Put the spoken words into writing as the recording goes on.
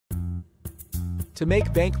To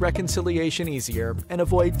make bank reconciliation easier and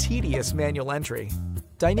avoid tedious manual entry,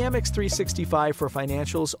 Dynamics 365 for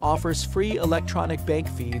Financials offers free electronic bank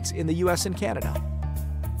feeds in the US and Canada.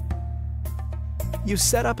 You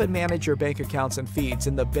set up and manage your bank accounts and feeds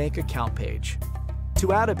in the Bank Account page.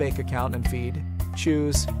 To add a bank account and feed,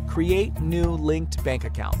 choose Create New Linked Bank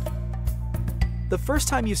Account. The first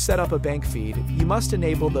time you set up a bank feed, you must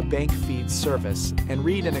enable the Bank Feeds service and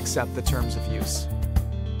read and accept the terms of use.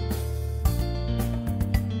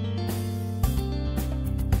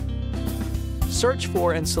 Search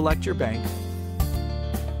for and select your bank,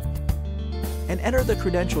 and enter the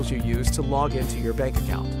credentials you use to log into your bank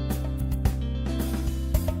account.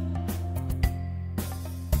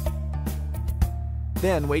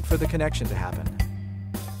 Then wait for the connection to happen.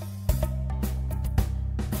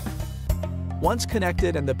 Once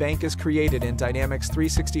connected and the bank is created in Dynamics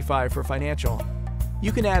 365 for Financial,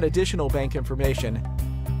 you can add additional bank information,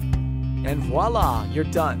 and voila, you're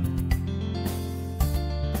done.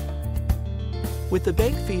 With the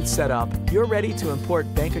bank feed set up, you're ready to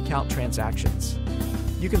import bank account transactions.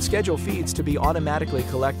 You can schedule feeds to be automatically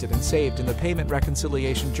collected and saved in the Payment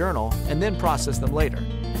Reconciliation Journal and then process them later.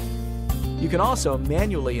 You can also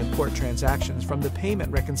manually import transactions from the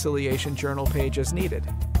Payment Reconciliation Journal page as needed.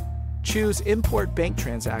 Choose Import Bank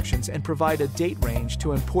Transactions and provide a date range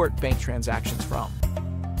to import bank transactions from.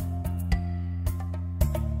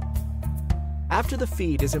 After the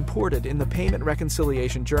feed is imported in the Payment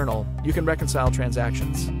Reconciliation Journal, you can reconcile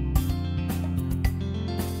transactions.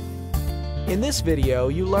 In this video,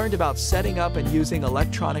 you learned about setting up and using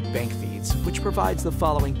electronic bank feeds, which provides the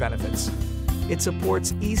following benefits. It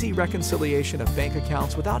supports easy reconciliation of bank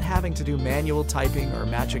accounts without having to do manual typing or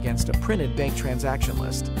match against a printed bank transaction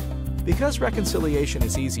list. Because reconciliation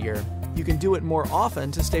is easier, you can do it more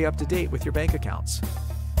often to stay up to date with your bank accounts.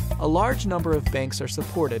 A large number of banks are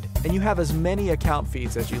supported, and you have as many account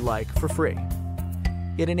feeds as you like for free.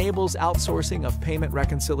 It enables outsourcing of payment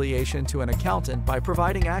reconciliation to an accountant by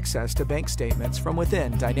providing access to bank statements from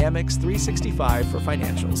within Dynamics 365 for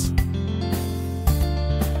Financials.